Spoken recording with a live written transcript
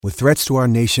With threats to our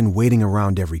nation waiting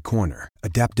around every corner,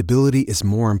 adaptability is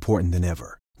more important than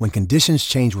ever. When conditions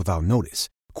change without notice,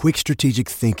 quick strategic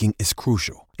thinking is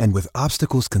crucial. And with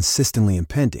obstacles consistently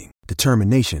impending,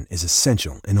 determination is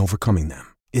essential in overcoming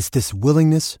them. It's this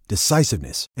willingness,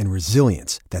 decisiveness, and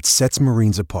resilience that sets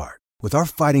Marines apart. With our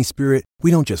fighting spirit, we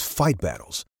don't just fight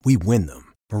battles, we win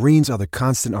them. Marines are the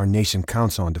constant our nation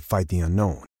counts on to fight the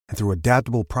unknown. And through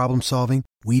adaptable problem solving,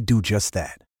 we do just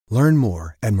that. Learn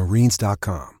more at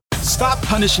marines.com. Stop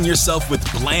punishing yourself with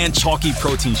bland, chalky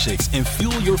protein shakes and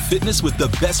fuel your fitness with the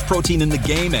best protein in the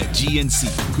game at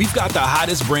GNC. We've got the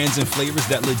hottest brands and flavors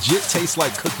that legit taste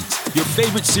like cookies, your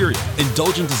favorite cereal,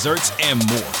 indulgent desserts, and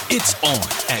more. It's on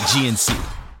at GNC.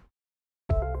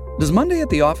 Does Monday at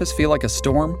the office feel like a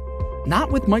storm?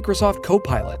 Not with Microsoft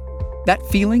Copilot. That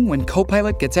feeling when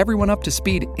Copilot gets everyone up to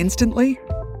speed instantly?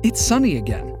 It's sunny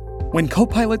again. When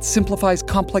Copilot simplifies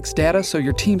complex data so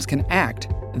your teams can act,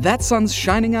 that sun's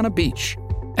shining on a beach.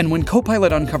 And when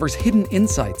Copilot uncovers hidden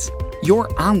insights, you're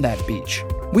on that beach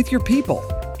with your people,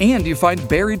 and you find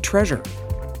buried treasure.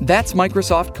 That's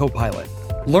Microsoft Copilot.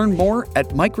 Learn more at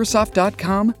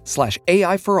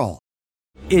Microsoft.com/AI for all.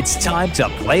 It's time to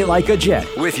play like a Jet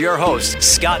with your host,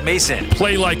 Scott Mason.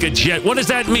 Play like a Jet. What does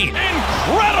that mean?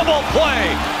 Incredible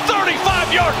play.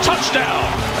 35-yard touchdown.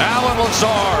 Alan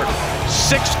Lazard,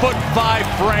 6'5"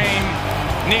 frame,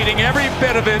 needing every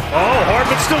bit of it. Oh,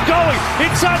 Hartman's still going.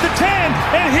 Inside the 10,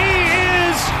 and he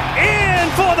is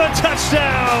in for the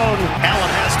touchdown.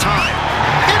 Allen has time.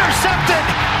 Intercepted.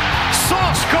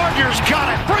 Sauce Gardner's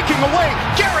got it. Breaking away.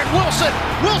 Garrett Wilson.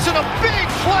 Wilson, a big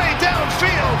play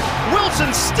downfield.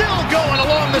 Wilson still going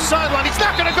along the sideline. He's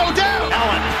not going to go down.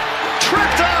 Allen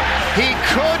tripped up. He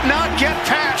could not get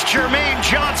past Jermaine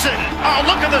Johnson. Oh,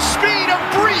 look at the speed of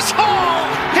Breece Hall.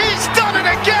 He's done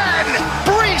it again.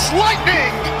 Breece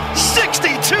Lightning.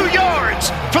 62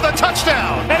 yards for the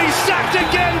touchdown. And he's sacked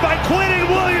again by Quinnen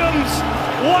Williams.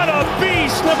 What a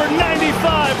beast. Number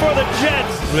 95 for the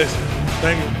Jets. Listen.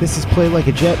 Thank you. This is Play Like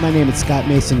a Jet. My name is Scott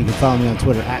Mason. You can follow me on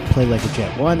Twitter at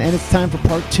PlayLikeAJet1. And it's time for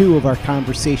part 2 of our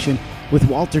conversation with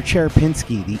Walter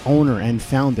Cherepinsky, the owner and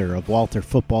founder of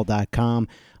WalterFootball.com,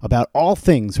 about all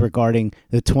things regarding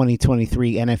the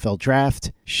 2023 NFL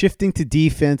Draft. Shifting to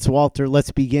defense, Walter,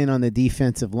 let's begin on the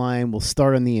defensive line. We'll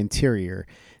start on the interior.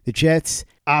 The Jets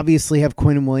obviously have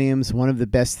Quinnen Williams, one of the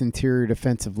best interior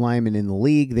defensive linemen in the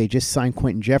league. They just signed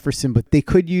Quentin Jefferson, but they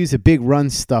could use a big run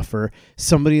stuffer,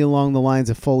 somebody along the lines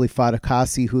of Foley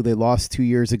Fatukasi, who they lost 2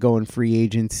 years ago in free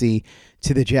agency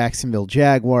to the Jacksonville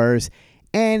Jaguars.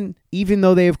 And even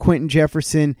though they have Quentin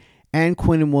Jefferson and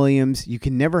Quinnen Williams, you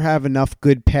can never have enough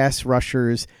good pass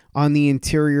rushers on the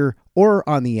interior or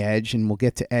on the edge, and we'll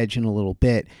get to edge in a little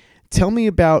bit. Tell me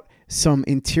about some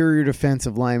interior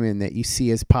defensive linemen that you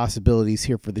see as possibilities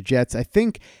here for the Jets. I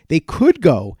think they could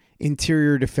go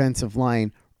interior defensive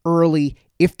line early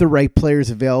if the right player is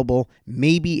available.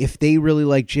 Maybe if they really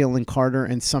like Jalen Carter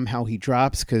and somehow he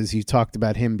drops, because you talked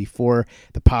about him before,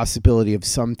 the possibility of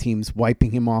some teams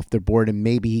wiping him off their board and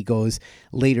maybe he goes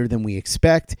later than we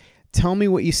expect. Tell me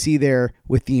what you see there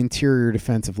with the interior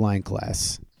defensive line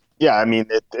class. Yeah, I mean,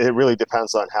 it really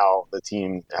depends on how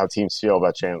teams feel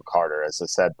about Jalen Carter. As I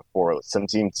said before, some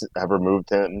teams have removed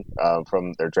him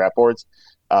from their draft boards.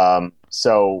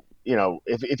 So, you know,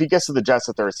 if he gets to the Jets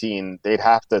at 13, they'd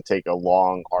have to take a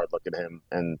long, hard look at him.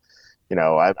 And, you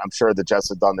know, I'm sure the Jets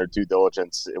have done their due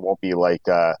diligence. It won't be like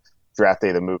Draft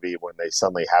Day, the movie, when they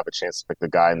suddenly have a chance to pick the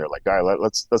guy and they're like, all right,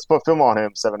 let's put film on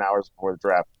him 7 hours before the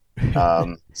draft.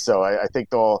 So I think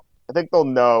they'll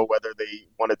know whether they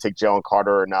want to take Jalen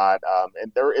Carter or not.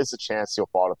 And there is a chance he'll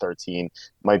fall to 13.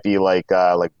 Might be like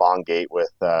Bongate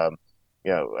with, at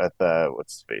the,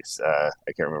 what's his face? I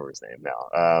can't remember his name now.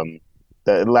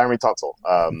 The Larry Tunsil.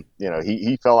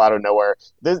 He fell out of nowhere.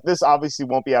 This obviously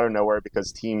won't be out of nowhere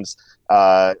because teams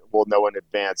will know in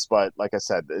advance. But like I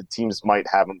said, the teams might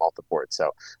have him off the board.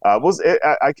 So I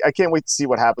can't wait to see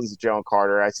what happens with Jalen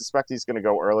Carter. I suspect he's going to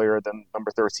go earlier than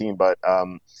number 13, but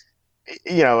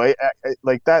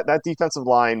like that defensive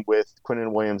line with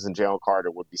Quinnen Williams and Jalen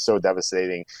Carter would be so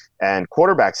devastating. And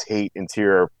quarterbacks hate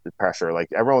interior pressure. Like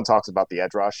everyone talks about the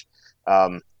edge rush,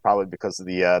 probably because of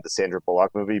the Sandra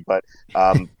Bullock movie. But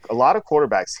a lot of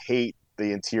quarterbacks hate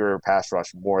the interior pass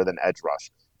rush more than edge rush.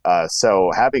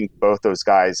 So having both those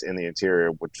guys in the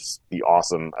interior would just be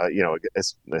awesome,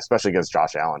 especially against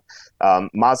Josh Allen.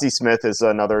 Mozzie Smith is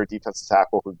another defensive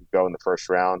tackle who could go in the first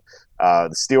round.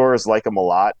 The Steelers like him a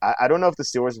lot. I don't know if the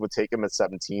Steelers would take him at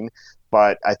 17,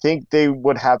 but I think they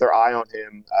would have their eye on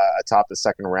him atop the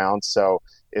second round. So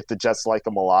if the Jets like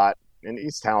him a lot, and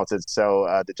he's talented,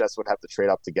 so the Jets would have to trade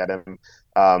up to get him.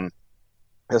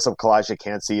 So Kalijah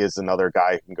Kancey is another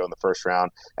guy who can go in the first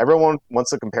round. Everyone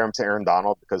wants to compare him to Aaron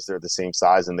Donald because they're the same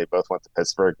size and they both went to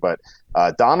Pittsburgh. But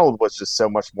Donald was just so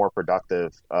much more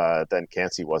productive than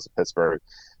Kancey was at Pittsburgh.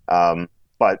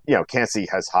 But, Kancey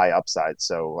has high upside,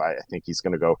 so I think he's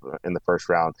going to go in the first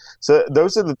round. So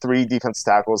those are the three defense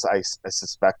tackles I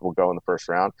suspect will go in the first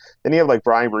round. Then you have like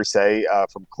Brian Brisset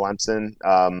from Clemson.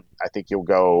 I think he'll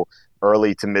go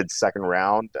early to mid-second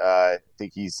round. I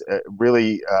think he's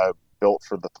really built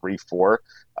for the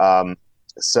 3-4.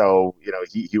 So,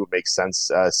 he would make sense.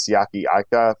 Siaki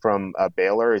Ika from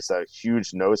Baylor is a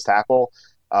huge nose tackle.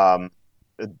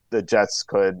 The Jets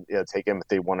could take him if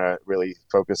they want to really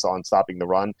focus on stopping the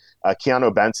run.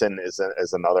 Keanu Benson is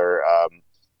another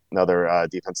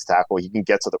defensive tackle. He can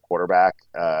get to the quarterback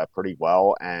pretty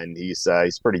well, and he's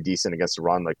pretty decent against the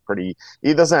run.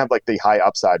 He doesn't have like the high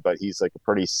upside, but he's like a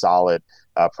pretty solid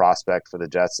prospect for the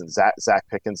Jets. And Zach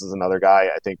Pickens is another guy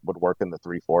I think would work in the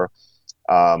 3-4.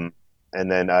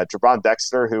 And then Javon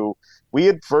Dexter, who we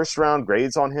had first round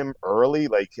grades on him early,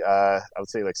 I would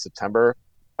say like September.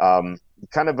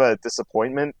 Kind of a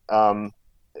disappointment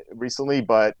recently,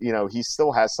 but he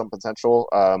still has some potential,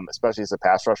 especially as a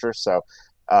pass rusher. So,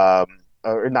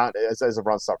 or not as a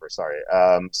run stopper. Sorry.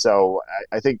 So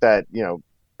I think that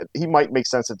he might make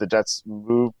sense if the Jets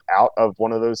move out of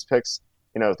one of those picks.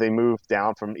 If they move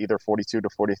down from either 42 to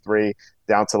 43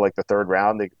 down to like the third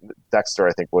round, Dexter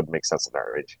I think would make sense in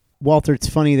that range. Walter, it's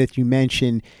funny that you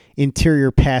mention interior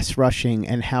pass rushing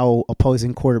and how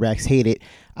opposing quarterbacks hate it.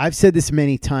 I've said this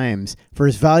many times. For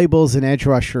as valuable as an edge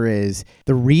rusher is,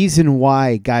 the reason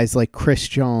why guys like Chris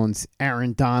Jones,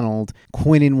 Aaron Donald,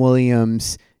 Quinnen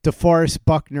Williams, DeForest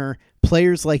Buckner,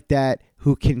 players like that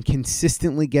who can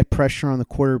consistently get pressure on the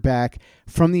quarterback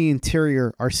from the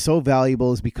interior are so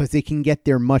valuable is because they can get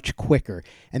there much quicker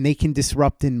and they can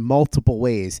disrupt in multiple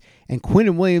ways. And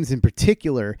Quinnen Williams in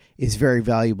particular is very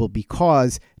valuable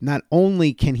because not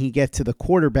only can he get to the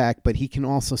quarterback, but he can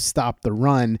also stop the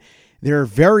run. There are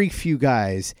very few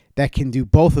guys that can do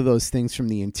both of those things from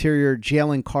the interior.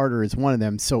 Jalen Carter is one of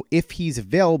them. So if he's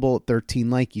available at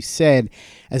 13, like you said,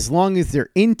 as long as their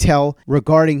intel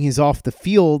regarding his off the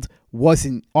field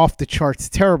wasn't off the charts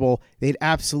terrible, they'd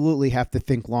absolutely have to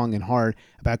think long and hard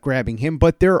about grabbing him.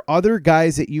 But there are other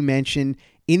guys that you mentioned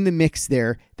in the mix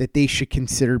there that they should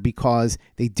consider because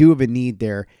they do have a need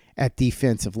there at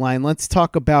defensive line. Let's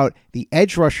talk about the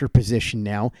edge rusher position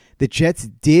now. The Jets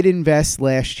did invest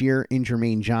last year in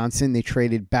Jermaine Johnson. They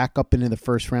traded back up into the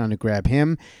first round to grab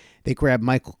him. They grabbed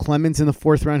Michael Clemens in the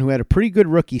fourth round, who had a pretty good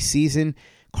rookie season.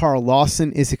 Carl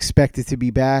Lawson is expected to be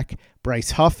back.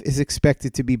 Bryce Huff is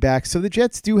expected to be back. So the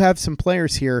Jets do have some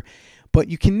players here, but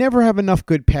you can never have enough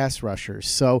good pass rushers.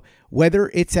 So whether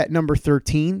it's at number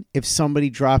 13, if somebody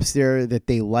drops there that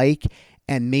they like,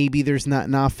 and maybe there's not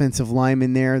an offensive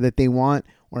lineman there that they want,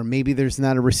 or maybe there's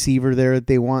not a receiver there that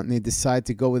they want, and they decide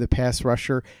to go with a pass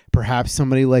rusher, perhaps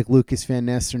somebody like Lucas Van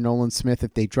Ness or Nolan Smith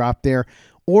if they drop there,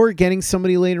 or getting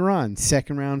somebody later on,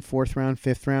 second round, fourth round,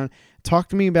 fifth round. Talk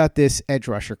to me about this edge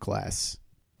rusher class.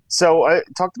 So I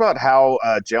talked about how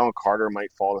Jalen Carter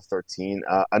might fall to 13.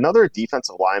 Another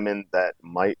defensive lineman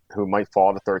who might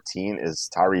fall to 13 is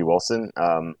Tyree Wilson.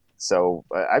 So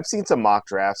I've seen some mock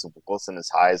drafts of Wilson as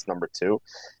high as number 2.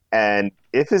 And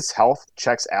if his health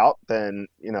checks out, then,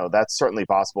 that's certainly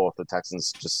possible if the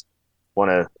Texans just want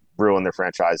to ruin their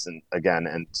franchise and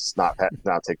just not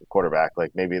take a quarterback.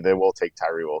 Like maybe they will take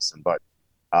Tyree Wilson. But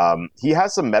he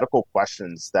has some medical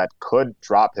questions that could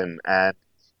drop him. And,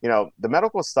 the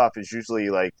medical stuff is usually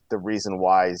like the reason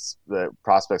why the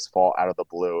prospects fall out of the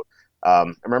blue.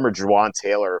 I remember Juwan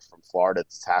Taylor from Florida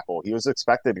to tackle. He was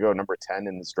expected to go number 10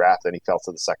 in this draft, and he fell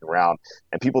to the second round.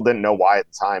 And people didn't know why at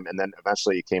the time. And then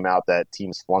eventually it came out that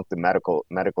teams flunked him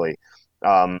medically.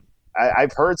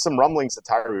 I've heard some rumblings that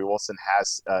Tyree Wilson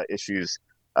has issues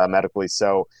medically,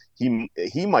 so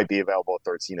he might be available at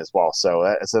 13 as well. So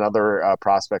that's another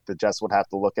prospect the Jets would have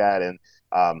to look at. And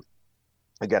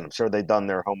again, I'm sure they've done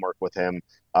their homework with him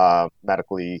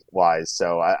medically wise.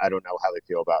 So I don't know how they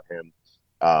feel about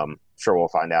him. Sure, we'll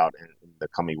find out in the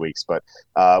coming weeks. But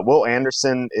Will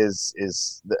Anderson is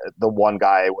the one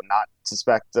guy I would not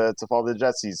suspect to fall to the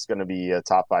Jets. He's going to be a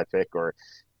top 5 pick, or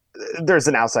there's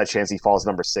an outside chance he falls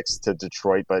number 6 to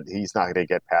Detroit, but he's not going to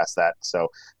get past that. So,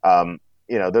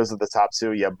 those are the top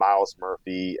 2. You have Miles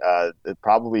Murphy,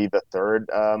 probably the third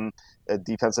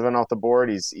defensive end off the board.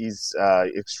 He's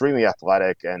extremely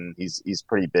athletic, and he's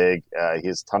pretty big. He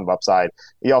has a ton of upside.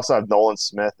 You also have Nolan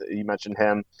Smith. You mentioned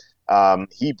him.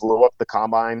 He blew up the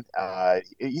combine.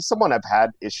 He's someone I've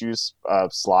had issues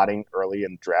slotting early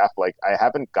in the draft. Like I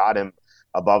haven't got him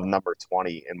above number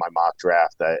 20 in my mock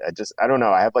draft. I don't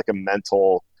know. I have like a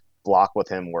mental block with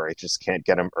him where I just can't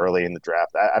get him early in the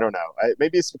draft. I don't know.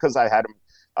 Maybe it's because I had him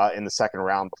in the second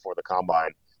round before the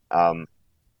combine.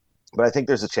 But I think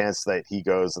there's a chance that he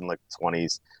goes in like the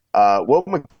 20s. Will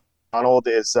McDonald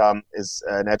is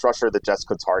an edge rusher the Jets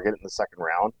could target in the second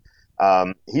round.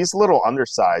 He's a little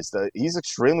undersized. He's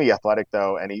extremely athletic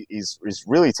though, and he's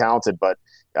really talented, but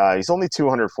he's only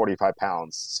 245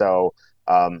 pounds. So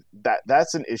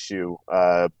that's an issue.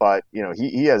 But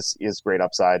he has great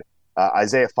upside.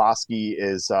 Isaiah Foskey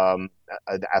is an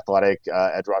athletic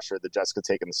edge rusher the Jets could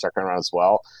take in the second round as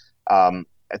well. I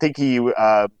think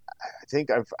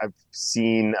I've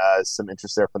seen some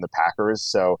interest there from the Packers.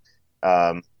 So,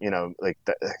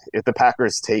 if the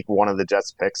Packers take one of the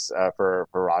Jets picks for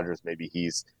Rodgers, maybe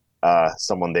he's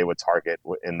someone they would target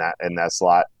in that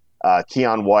slot.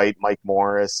 Keon White, Mike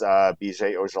Morris,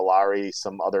 BJ Ojolari,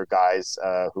 some other guys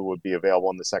who would be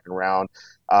available in the second round.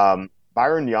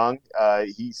 Byron Young,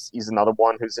 he's another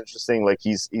one who's interesting. Like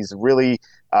he's really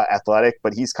athletic,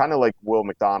 but he's kind of like Will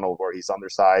McDonald, where he's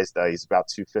undersized. He's about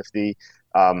 250.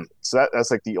 So that's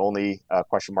like the only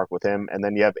question mark with him. And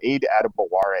then you have Aid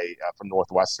Adebaware from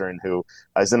Northwestern, who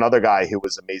is another guy who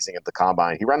was amazing at the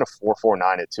combine. He ran a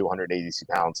 4.49 at 282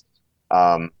 pounds.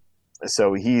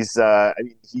 So he's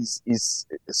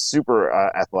super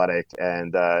athletic,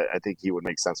 and I think he would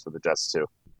make sense for the Jets too.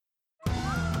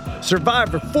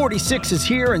 Survivor 46 is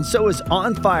here, and so is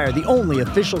On Fire, the only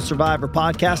official Survivor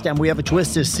podcast, and we have a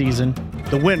twist this season.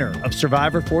 The winner of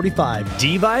Survivor 45,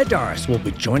 Dee Valladares, will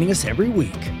be joining us every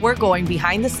week. We're going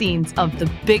behind the scenes of the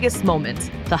biggest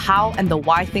moments, the how and the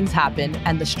why things happen,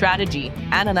 and the strategy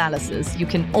and analysis you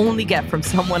can only get from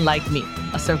someone like me,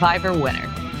 a Survivor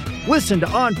winner. Listen to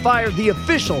On Fire, the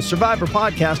official Survivor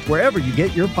podcast, wherever you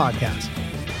get your podcasts.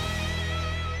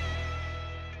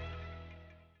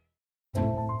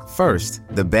 First,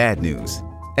 the bad news.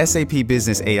 SAP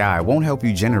Business AI won't help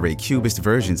you generate cubist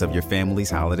versions of your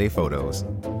family's holiday photos.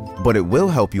 But it will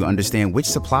help you understand which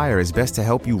supplier is best to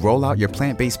help you roll out your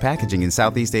plant-based packaging in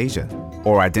Southeast Asia,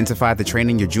 or identify the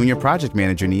training your junior project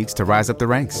manager needs to rise up the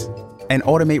ranks, and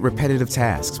automate repetitive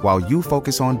tasks while you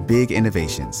focus on big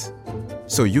innovations,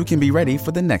 so you can be ready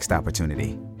for the next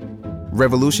opportunity.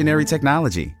 Revolutionary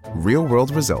technology,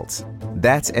 real-world results.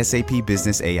 That's SAP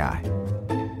Business AI.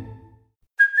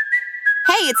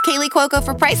 Hey, it's Kaylee Cuoco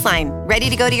for Priceline. Ready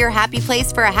to go to your happy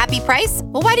place for a happy price?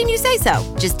 Well, why didn't you say so?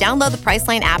 Just download the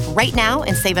Priceline app right now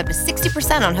and save up to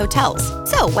 60% on hotels.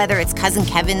 So whether it's Cousin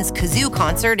Kevin's Kazoo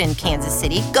Concert in Kansas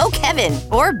City, go Kevin,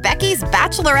 or Becky's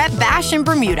Bachelorette Bash in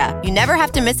Bermuda, you never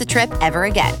have to miss a trip ever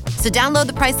again. So download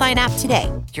the Priceline app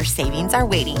today. Your savings are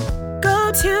waiting.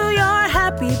 Go to your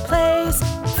happy place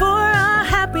for a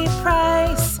happy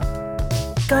price.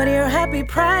 Go to your happy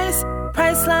price,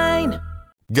 Priceline.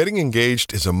 Getting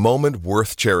engaged is a moment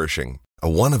worth cherishing. A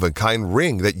one-of-a-kind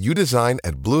ring that you design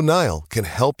at Blue Nile can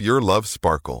help your love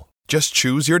sparkle. Just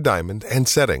choose your diamond and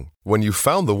setting. When you've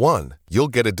found the one, you'll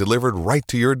get it delivered right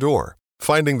to your door.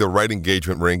 Finding the right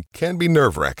engagement ring can be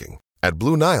nerve-wracking. At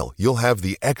Blue Nile, you'll have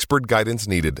the expert guidance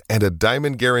needed and a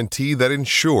diamond guarantee that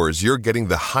ensures you're getting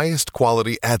the highest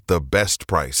quality at the best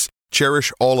price.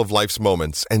 Cherish all of life's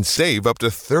moments and save up to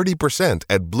 30%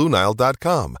 at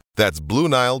BlueNile.com. That's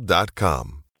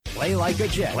BlueNile.com. Play like a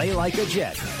Jet. Play like a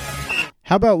Jet.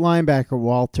 How about linebacker,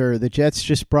 Walter? The Jets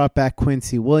just brought back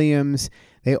Quincy Williams.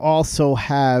 They also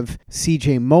have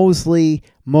C.J. Mosley.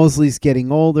 Mosley's getting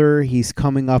older. He's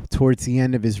coming up towards the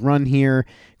end of his run here.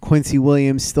 Quincy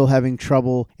Williams still having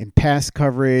trouble in pass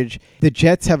coverage. The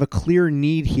Jets have a clear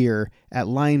need here at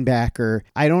linebacker.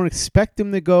 I don't expect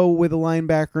them to go with a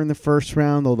linebacker in the first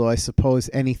round, although I suppose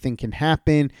anything can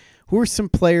happen. Who are some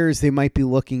players they might be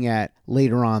looking at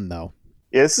later on, though?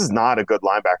 Yeah, this is not a good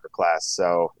linebacker class.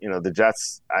 So, the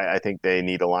Jets, I think they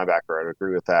need a linebacker. I'd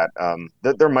agree with that.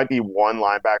 There might be one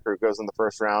linebacker who goes in the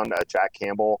first round, Jack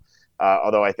Campbell,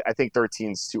 although I think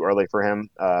 13 is too early for him.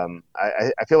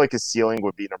 I feel like his ceiling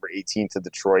would be number 18 to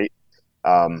Detroit.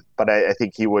 But I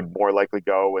think he would more likely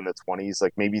go in the 20s,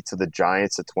 like maybe to the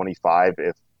Giants at 25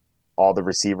 if all the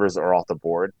receivers are off the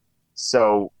board.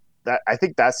 So I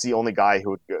think that's the only guy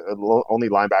who would only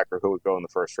linebacker who would go in the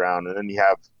first round. And then you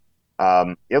have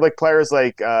like players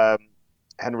like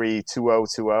Henry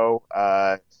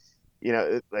 2020,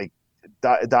 like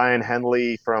Diane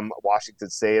Henley from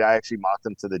Washington State. I actually mocked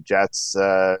him to the Jets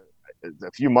a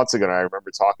few months ago, and I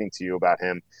remember talking to you about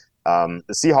him.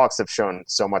 The Seahawks have shown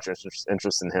so much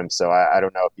interest in him, so I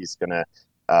don't know if he's going to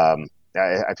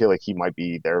I feel like he might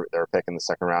be their pick in the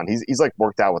second round. He's like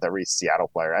worked out with every Seattle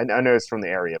player. I know he's from the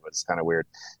area, but it's kind of weird.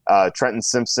 Trenton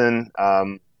Simpson,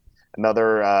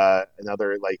 another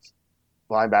like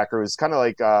linebacker who's kind of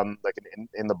like an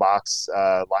in the box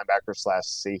linebacker /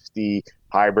 safety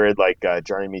hybrid, like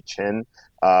Jeremy Chin.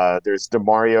 There's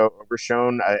DeMario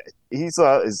Obershone. He's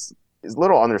is a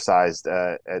little undersized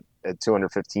at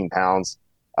 215 pounds.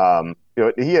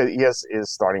 He has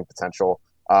starting potential.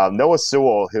 Noah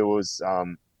Sewell, who was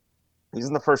he's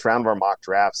in the first round of our mock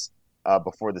drafts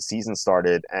before the season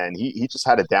started, and he just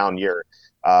had a down year.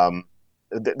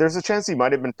 There's a chance he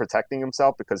might have been protecting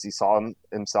himself because he saw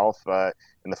himself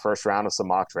in the first round of some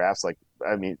mock drafts.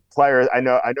 Players, I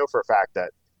know for a fact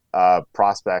that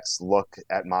prospects look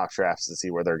at mock drafts to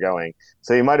see where they're going.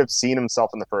 So he might have seen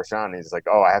himself in the first round, and he's like,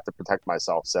 "Oh, I have to protect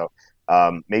myself." So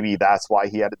maybe that's why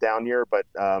he had a down year. But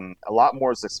a lot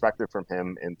more is expected from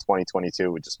him in 2022.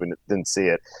 We just didn't see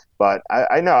it. But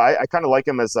I kind of like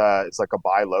him as like a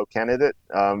buy low candidate.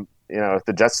 If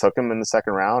the Jets took him in the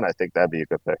second round, I think that'd be a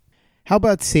good pick. How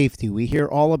about safety? We hear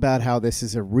all about how this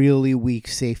is a really weak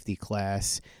safety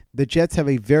class. The Jets have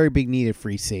a very big need at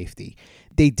free safety.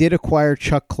 They did acquire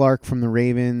Chuck Clark from the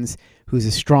Ravens, who's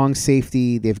a strong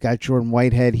safety. They've got Jordan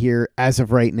Whitehead here as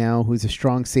of right now, who's a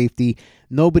strong safety.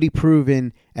 Nobody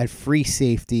proven at free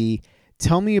safety.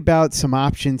 Tell me about some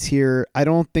options here. I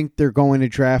don't think they're going to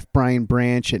draft Brian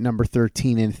Branch at number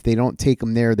 13, and if they don't take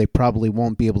him there, they probably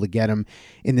won't be able to get him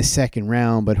in the second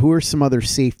round. But who are some other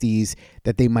safeties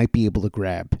that they might be able to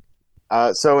grab?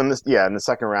 So in the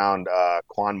second round,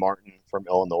 Quan Martin from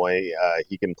Illinois,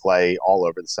 he can play all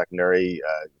over the secondary,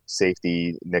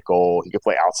 safety, nickel. He can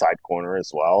play outside corner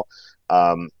as well.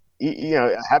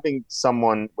 Having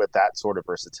someone with that sort of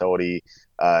versatility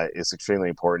is extremely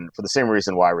important for the same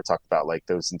reason why we're talking about like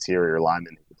those interior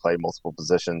linemen who can play multiple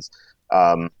positions.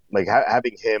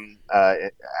 Having him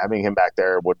back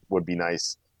there would be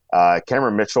nice.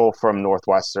 Cameron Mitchell from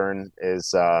Northwestern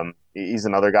is he's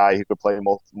another guy who could play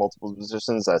multiple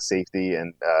positions, safety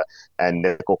and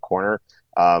nickel corner.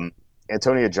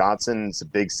 Antonio Johnson's a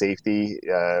big safety,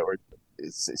 or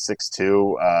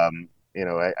 6'2".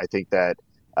 I think that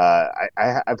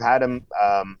I've had him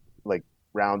late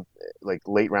round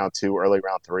 2, early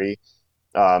round 3.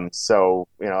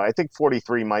 I think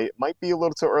 43 might be a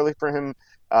little too early for him.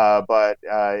 But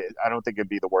I don't think it'd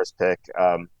be the worst pick.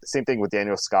 Same thing with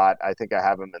Daniel Scott. I think I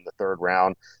have him in the third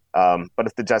round. But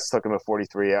if the Jets took him at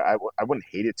 43, I wouldn't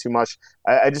hate it too much.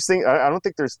 I just think I don't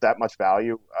think there's that much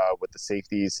value with the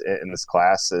safeties in this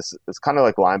class. It's kind of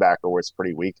like linebacker where it's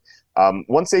pretty weak.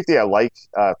 One safety I like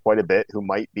quite a bit, who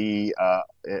might be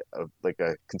like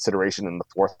a consideration in the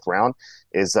fourth round,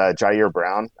 is Jair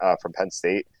Brown from Penn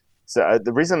State. So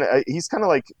the reason he's kind of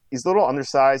like, he's a little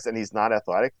undersized and he's not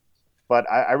athletic. But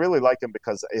I really like him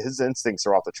because his instincts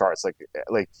are off the charts.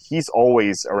 Like he's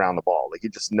always around the ball. Like he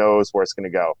just knows where it's going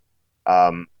to go.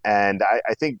 And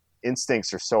I think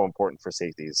instincts are so important for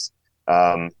safeties.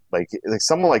 Like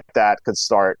someone like that could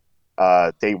start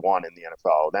day one in the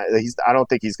NFL. I don't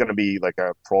think he's going to be like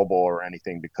a Pro Bowl or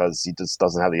anything because he just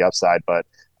doesn't have the upside. But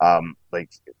like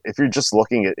if you're just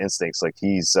looking at instincts, like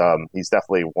he's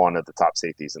definitely one of the top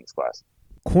safeties in this class.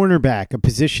 Cornerback, a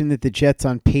position that the Jets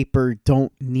on paper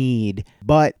don't need,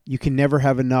 but you can never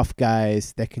have enough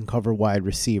guys that can cover wide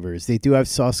receivers. They do have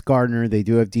Sauce Gardner. They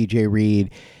do have DJ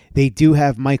Reed. They do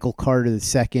have Michael Carter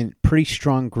II. Pretty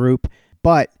strong group.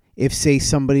 But if, say,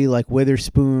 somebody like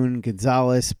Witherspoon,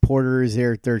 Gonzalez, Porter is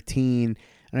there at 13,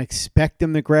 I don't expect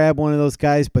them to grab one of those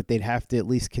guys, but they'd have to at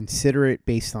least consider it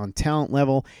based on talent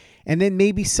level. And then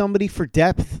maybe somebody for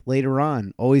depth later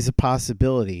on. Always a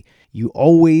possibility. You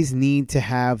always need to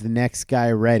have the next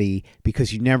guy ready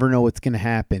because you never know what's going to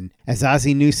happen. As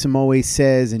Ozzie Newsome always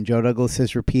says, and Joe Douglas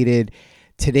has repeated,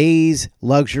 today's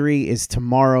luxury is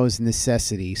tomorrow's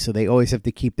necessity. So they always have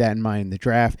to keep that in mind in the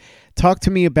draft. Talk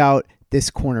to me about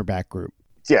this cornerback group.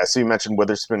 Yeah, so you mentioned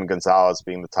Witherspoon and Gonzalez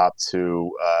being the top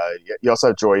two. You also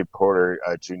have Joey Porter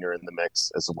Jr. in the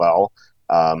mix as well.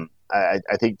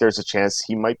 I think there's a chance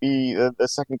he might be the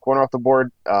second corner off the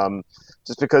board,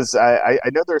 just because I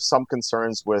know there's some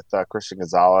concerns with Christian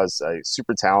Gonzalez.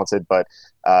 Super talented, but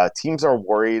teams are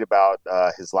worried about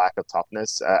his lack of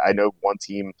toughness. I know one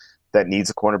team that needs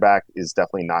a cornerback is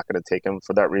definitely not going to take him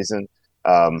for that reason.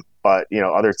 But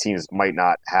other teams might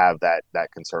not have that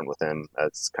concern with him.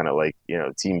 It's kind of like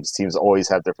teams always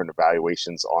have different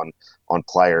evaluations on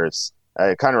players.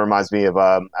 It kind of reminds me of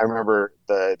I remember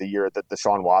the year that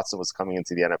Deshaun Watson was coming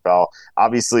into the NFL.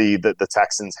 Obviously, the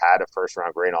Texans had a first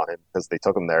round grade on him because they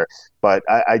took him there. But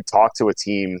I talked to a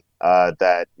team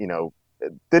that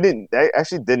they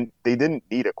didn't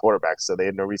need a quarterback, so they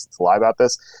had no reason to lie about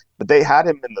this. But they had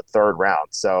him in the third round,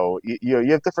 so you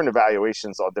have different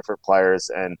evaluations on different players,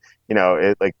 and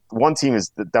like one team is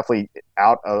definitely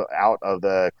out of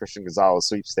the Christian Gonzalez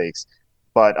sweepstakes.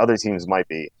 but other teams might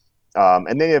be.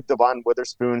 And then you have Devon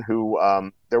Witherspoon, who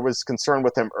there was concern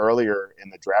with him earlier in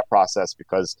the draft process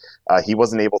because he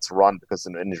wasn't able to run because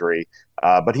of an injury.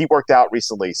 But he worked out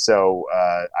recently, so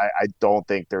I don't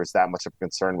think there's that much of a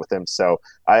concern with him. So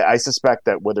I suspect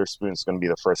that Witherspoon's going to be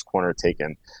the first corner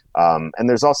taken. And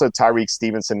there's also Tyreek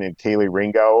Stevenson and Kaylee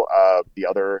Ringo, the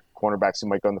other cornerbacks who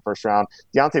might go in the first round.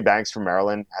 Deonte Banks from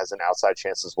Maryland has an outside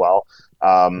chance as well.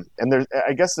 And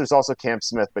I guess there's also Cam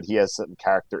Smith, but he has some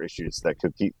character issues that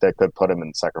could put him in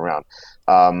the second round.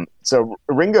 So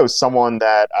Ringo is someone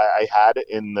that I had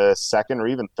in the second or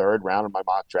even third round of my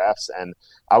mock drafts, and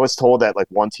I was told that like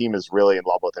one team is really in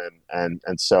love with him,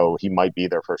 and so he might be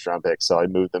their first round pick. So I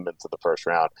moved them into the first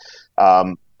round.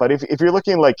 But if you're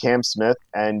looking like Cam Smith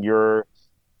and you're,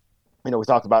 we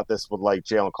talked about this with like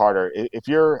Jalen Carter. If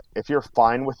you're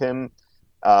fine with him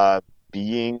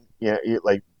being,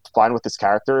 like fine with his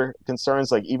character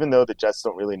concerns, like even though the Jets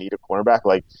don't really need a cornerback,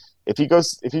 like if he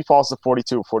falls to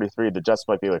 42 or 43, the Jets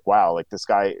might be like, wow, like this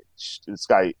guy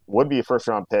would be a first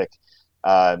round pick,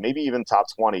 maybe even top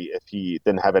 20 if he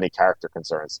didn't have any character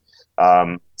concerns.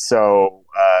 So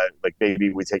like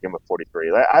maybe we take him at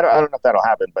 43. I don't know if that'll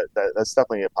happen, but that's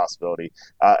definitely a possibility.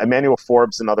 Emmanuel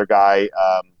Forbes, another guy,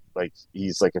 like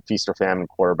he's like a feast or famine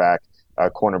cornerback.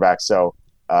 So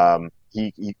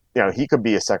he could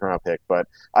be a second round pick, but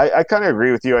I kind of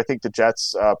agree with you. I think the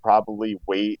Jets probably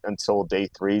wait until day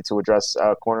 3 to address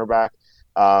cornerback.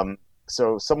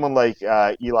 So someone like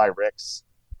Eli Ricks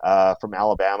from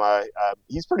Alabama,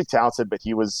 he's pretty talented, but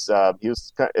he was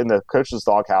in the coach's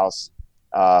doghouse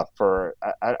for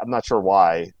I'm not sure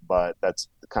why, but that's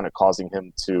kind of causing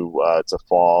him to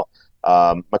fall.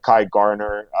 Mekhi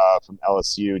Garner from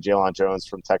LSU, Jalen Jones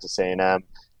from Texas A&M.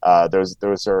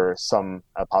 Those are some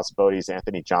possibilities.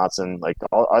 Anthony Johnson,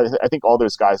 I think all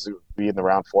those guys would be in the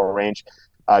round 4 range.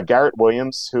 Garrett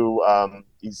Williams, who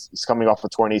he's coming off a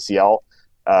torn ACL.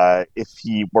 If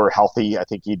he were healthy, I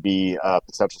think he'd be a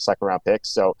potential second round pick.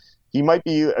 So he might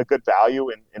be a good value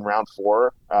in round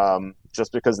 4,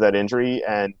 just because of that injury.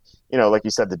 And like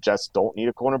you said, the Jets don't need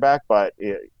a cornerback, but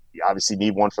you obviously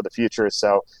need one for the future.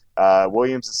 So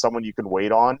Williams is someone you can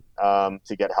wait on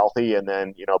to get healthy, and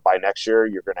then by next year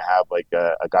you're going to have like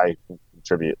a guy who can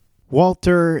contribute.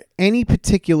 Walter, any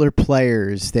particular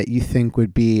players that you think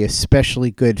would be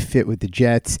especially good fit with the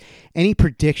Jets? Any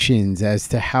predictions as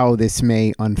to how this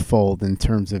may unfold in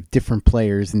terms of different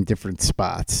players in different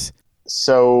spots?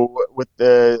 So with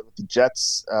the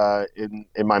Jets in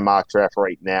my mock draft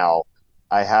right now,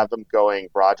 I have them going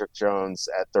Broderick Jones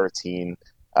at 13.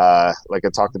 Like I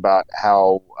talked about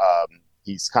how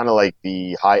he's kind of like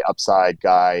the high upside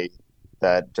guy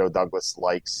that Joe Douglas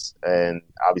likes and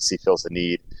obviously feels the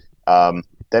need.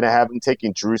 Then I have him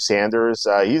taking Drew Sanders.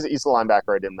 He's the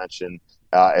linebacker I didn't mention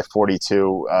at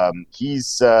 42.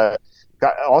 He's got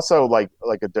also like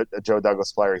a Joe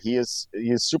Douglas player. He is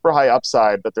super high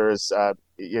upside, but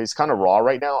he's kind of raw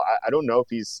right now. I don't know if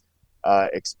he's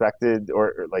expected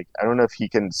or like I don't know if he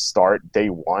can start day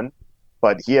 1.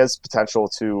 But he has potential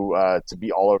to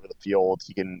be all over the field.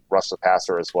 He can rush the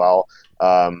passer as well.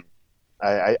 I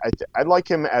like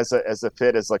him as a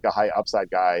fit, as like a high upside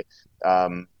guy.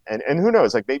 And who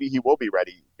knows? Like maybe he will be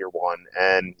ready year 1,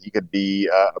 and he could be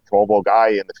a Pro Bowl guy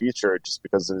in the future just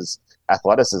because of his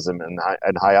athleticism and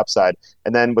high upside.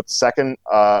 And then with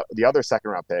the other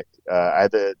second round pick, I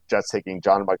had the Jets taking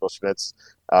John Michael Schmitz,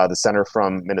 the center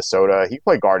from Minnesota. He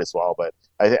played guard as well, but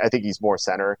I think he's more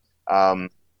center.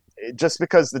 Just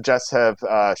because the Jets have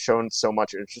shown so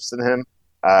much interest in him,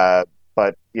 but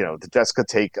the Jets could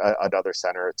take another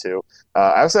center or two.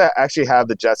 I also actually have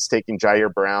the Jets taking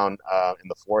Jair Brown in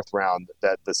the 4th round,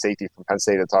 that the safety from Penn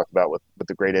State I talked about with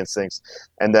the great instincts.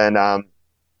 And then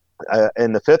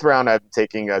in the 5th round, I'm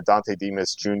taking Dante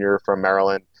Demas Jr. from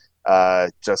Maryland.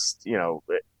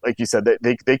 Like you said,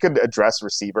 they could address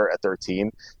receiver at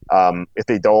 13. If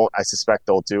they don't, I suspect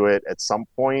they'll do it at some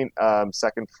point,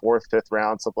 2nd, 4th, 5th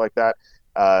round, something like that.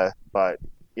 But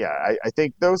yeah, I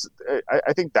think I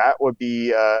think that would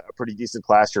be a pretty decent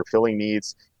class. You're filling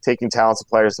needs, taking talented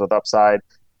players with upside,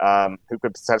 who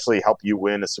could potentially help you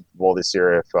win a Super Bowl this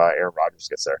year if Aaron Rodgers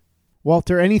gets there.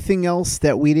 Walter, anything else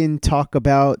that we didn't talk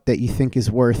about that you think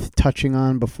is worth touching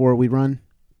on before we run?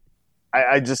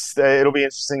 I just it'll be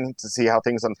interesting to see how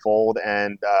things unfold,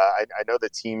 and I know the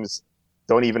teams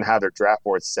don't even have their draft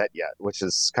boards set yet, which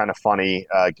is kind of funny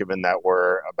given that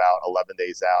we're about 11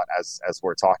 days out as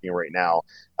we're talking right now.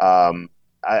 I'll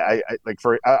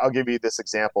give you this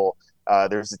example.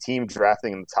 There's a team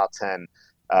drafting in the top 10,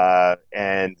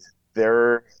 and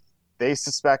they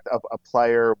suspect a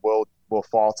player will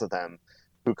fall to them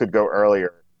who could go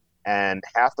earlier. and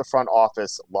half the front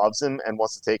office loves him and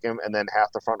wants to take him, and then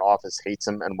half the front office hates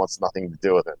him and wants nothing to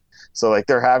do with him. So like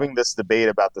they're having this debate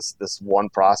about this one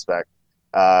prospect.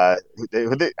 I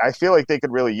feel like they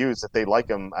could really use if they like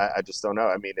him. I just don't know.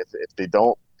 I mean, if they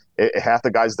don't, if half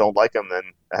the guys don't like him, then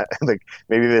like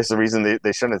maybe there's a reason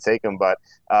they shouldn't take him. But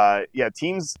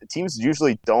teams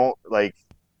usually don't like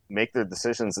make their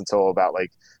decisions until about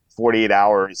like 48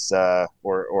 hours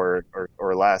or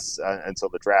less until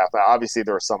the draft. Obviously,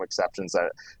 there are some exceptions.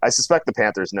 I suspect the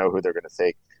Panthers know who they're going to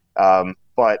take,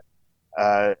 but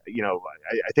I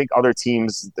think other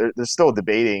teams they're still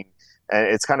debating, and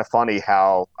it's kind of funny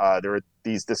how there are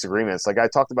these disagreements. Like I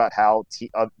talked about how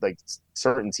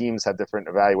certain teams have different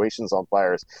evaluations on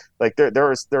players. Like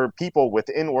there are people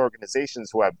within organizations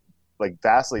who have like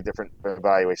vastly different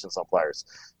evaluations on players.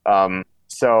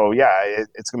 So yeah,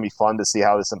 it's going to be fun to see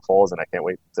how this unfolds, and I can't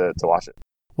wait to watch it.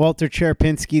 Walter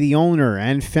Cherepinsky, the owner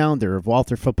and founder of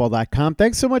WalterFootball.com.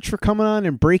 Thanks so much for coming on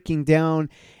and breaking down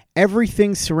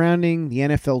everything surrounding the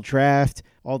NFL draft,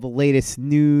 all the latest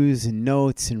news and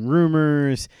notes and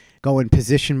rumors, going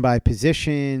position by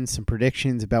position, some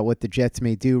predictions about what the Jets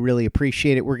may do. Really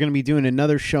appreciate it. We're going to be doing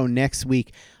another show next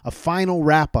week, a final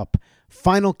wrap-up,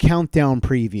 final countdown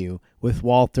preview with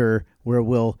Walter, where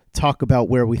we'll talk about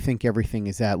where we think everything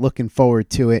is at. Looking forward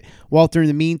to it. Walter, in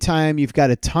the meantime, you've got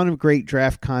a ton of great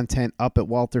draft content up at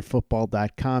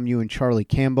WalterFootball.com. You and Charlie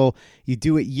Campbell, you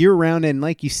do it year-round, and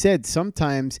like you said,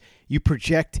 sometimes you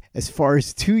project as far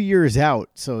as 2 years out.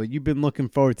 So you've been looking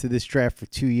forward to this draft for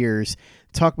 2 years.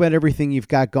 Talk about everything you've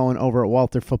got going over at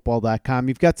WalterFootball.com.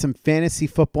 You've got some fantasy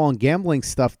football and gambling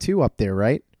stuff, too, up there,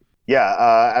 right?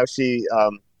 Yeah, actually,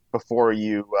 before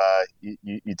you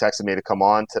texted me to come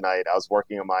on tonight, I was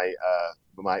working on my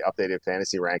updated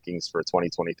fantasy rankings for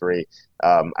 2023.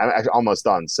 I'm almost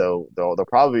done, so they'll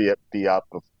probably be up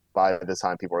by the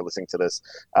time people are listening to this.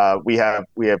 We have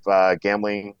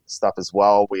gambling stuff as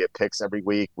well. We have picks every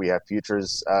week. We have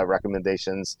futures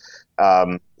recommendations.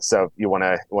 So if you want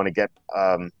to get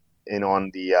in on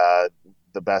the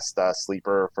best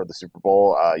sleeper for the Super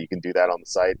Bowl, you can do that on the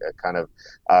site. I kind of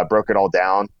broke it all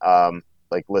down.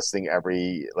 Like listing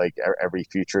every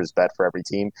futures bet for every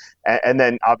team. And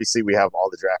then obviously we have all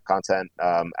the draft content.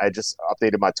 I just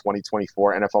updated my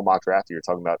 2024 NFL mock draft. You were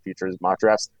talking about futures mock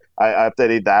drafts. I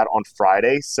updated that on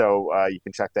Friday, so you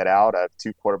can check that out. I have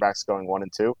 2 quarterbacks going 1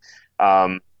 and 2.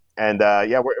 We're going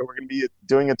to be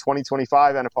doing a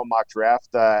 2025 NFL mock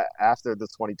draft after the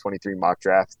 2023 mock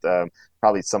draft. It'll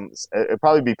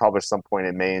probably be published some point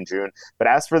in May and June. But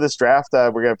as for this draft, we're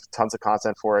going to have tons of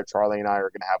content for it. Charlie and I are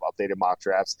going to have updated mock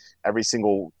drafts every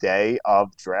single day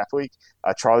of draft week.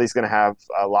 Charlie's going to have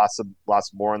lots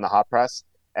more in the hot press,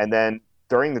 and then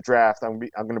during the draft, I'm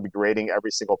going to be grading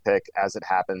every single pick as it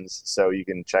happens, so you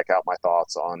can check out my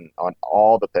thoughts on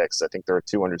all the picks. I think there are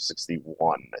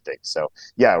 261, I think. So,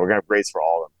 yeah, we're going to have grades for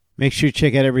all of them. Make sure you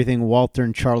check out everything Walter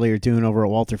and Charlie are doing over at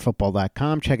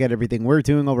WalterFootball.com. Check out everything we're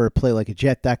doing over at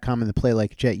PlayLikeAJet.com and the Play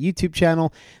Like a Jet YouTube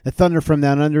channel. The Thunder from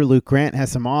Down Under, Luke Grant,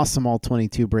 has some awesome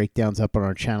All-22 breakdowns up on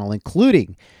our channel,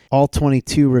 including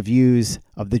All-22 reviews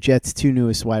of the Jets' 2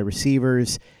 newest wide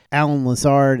receivers, Alan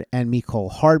Lazard and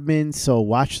Mecole Hardman. So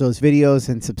watch those videos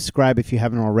and subscribe if you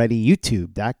haven't already.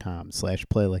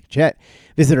 YouTube.com/PlayLikeAJet.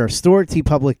 Visit our store,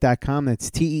 tpublic.com.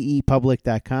 That's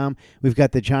teepublic.com. We've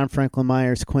got the John Franklin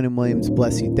Myers, Quinnen Williams,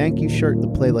 Bless You, Thank You shirt, the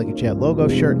Play Like a Jet logo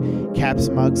shirt, caps,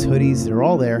 mugs, hoodies. They're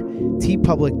all there.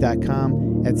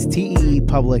 teepublic.com. That's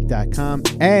teepublic.com.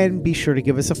 And be sure to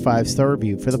give us a 5-star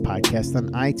review for the podcast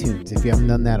on iTunes if you haven't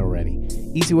done that already.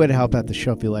 Easy way to help out the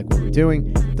show if you like what we're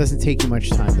doing. It doesn't take you much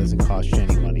time, doesn't cost you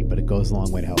any money, but it goes a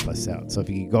long way to help us out. So if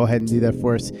you could go ahead and do that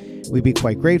for us, we'd be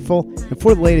quite grateful. And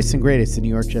for the latest and greatest in New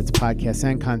York Jets podcasts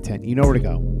and content, you know where to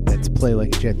go. That's Play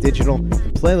Like a Jet Digital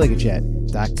and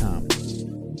PlayLikeAJet.com.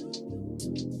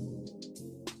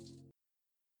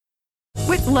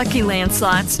 With Lucky Land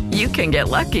Slots, you can get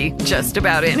lucky just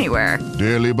about anywhere.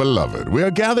 Dearly beloved, we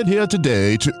are gathered here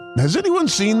today to... Has anyone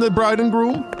seen the bride and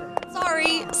groom?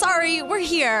 Sorry, we're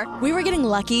here. We were getting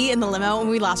lucky in the limo and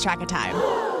we lost track of time.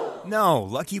 No,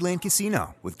 Lucky Land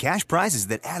Casino, with cash prizes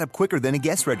that add up quicker than a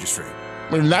guest registry.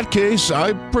 In that case,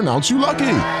 I pronounce you lucky.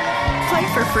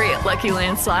 Play for free at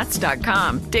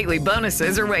LuckyLandSlots.com. Daily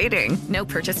bonuses are waiting. No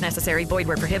purchase necessary. Void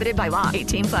where prohibited by law.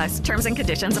 18+. Terms and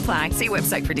conditions apply. See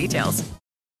website for details.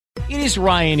 It is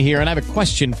Ryan here, and I have a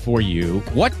question for you.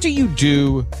 What do you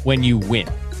do when you win?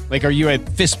 Like, are you a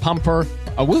fist pumper?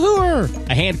 A woohooer,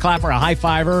 a hand clapper, a high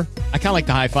fiver. I kind of like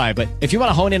the high five, but if you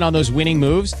want to hone in on those winning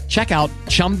moves, check out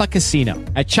Chumba Casino.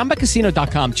 At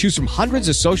ChumbaCasino.com, choose from hundreds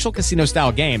of social casino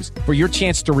style games for your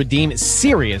chance to redeem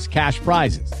serious cash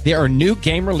prizes. There are new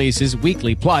game releases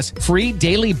weekly, plus free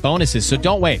daily bonuses. So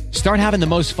don't wait. Start having the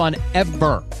most fun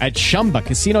ever at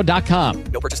ChumbaCasino.com.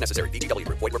 No purchase necessary. VGW.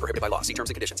 Void where prohibited by law. See terms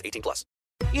and conditions. 18+.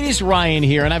 It is Ryan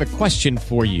here, and I have a question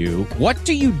for you. What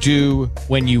do you do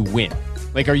when you win?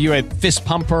 Like, are you a fist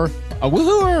pumper, a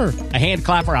woohooer, a hand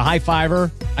clapper, a high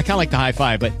fiver? I kind of like the high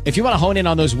five, but if you want to hone in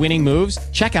on those winning moves,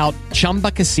 check out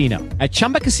Chumba Casino. At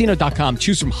ChumbaCasino.com,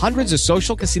 choose from hundreds of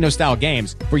social casino style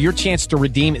games for your chance to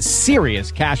redeem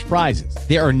serious cash prizes.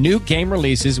 There are new game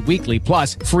releases weekly,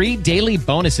 plus free daily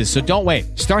bonuses. So don't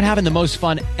wait. Start having the most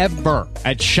fun ever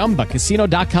at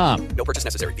ChumbaCasino.com. No purchase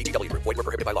necessary. VGW. Void where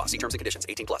prohibited by law. See terms and conditions.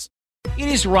 18+. It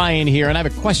is Ryan here, and I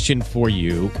have a question for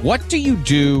you. What do you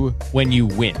do when you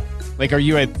win? Like, are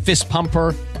you a fist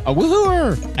pumper, a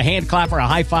woohooer, a hand clapper, a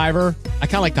high fiver? I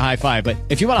kind of like the high five, but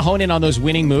if you want to hone in on those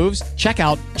winning moves, check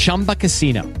out Chumba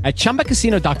Casino. At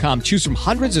ChumbaCasino.com, choose from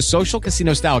hundreds of social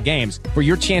casino style games for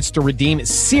your chance to redeem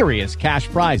serious cash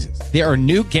prizes. There are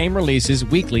new game releases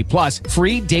weekly, plus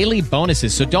free daily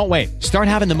bonuses. So don't wait. Start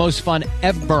having the most fun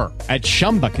ever at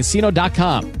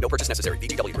ChumbaCasino.com. No purchase necessary.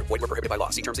 VGW. Void where prohibited by law.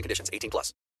 See terms and conditions.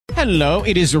 18+. Hello,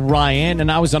 it is Ryan,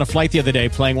 and I was on a flight the other day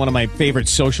playing one of my favorite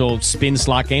social spin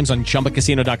slot games on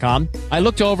ChumbaCasino.com. I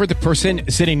looked over at the person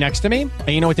sitting next to me, and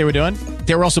you know what they were doing?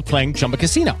 They were also playing Chumba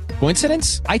Casino.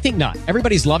 Coincidence? I think not.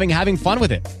 Everybody's loving having fun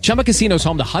with it. Chumba Casino is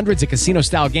home to hundreds of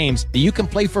casino-style games that you can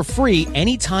play for free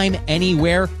anytime,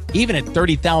 anywhere, even at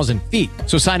 30,000 feet.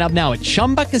 So sign up now at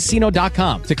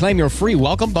ChumbaCasino.com to claim your free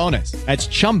welcome bonus. That's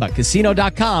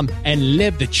ChumbaCasino.com and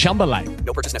live the Chumba life.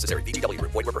 No purchase necessary. VGW.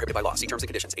 Void where prohibited by law. See terms and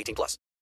conditions. 18+.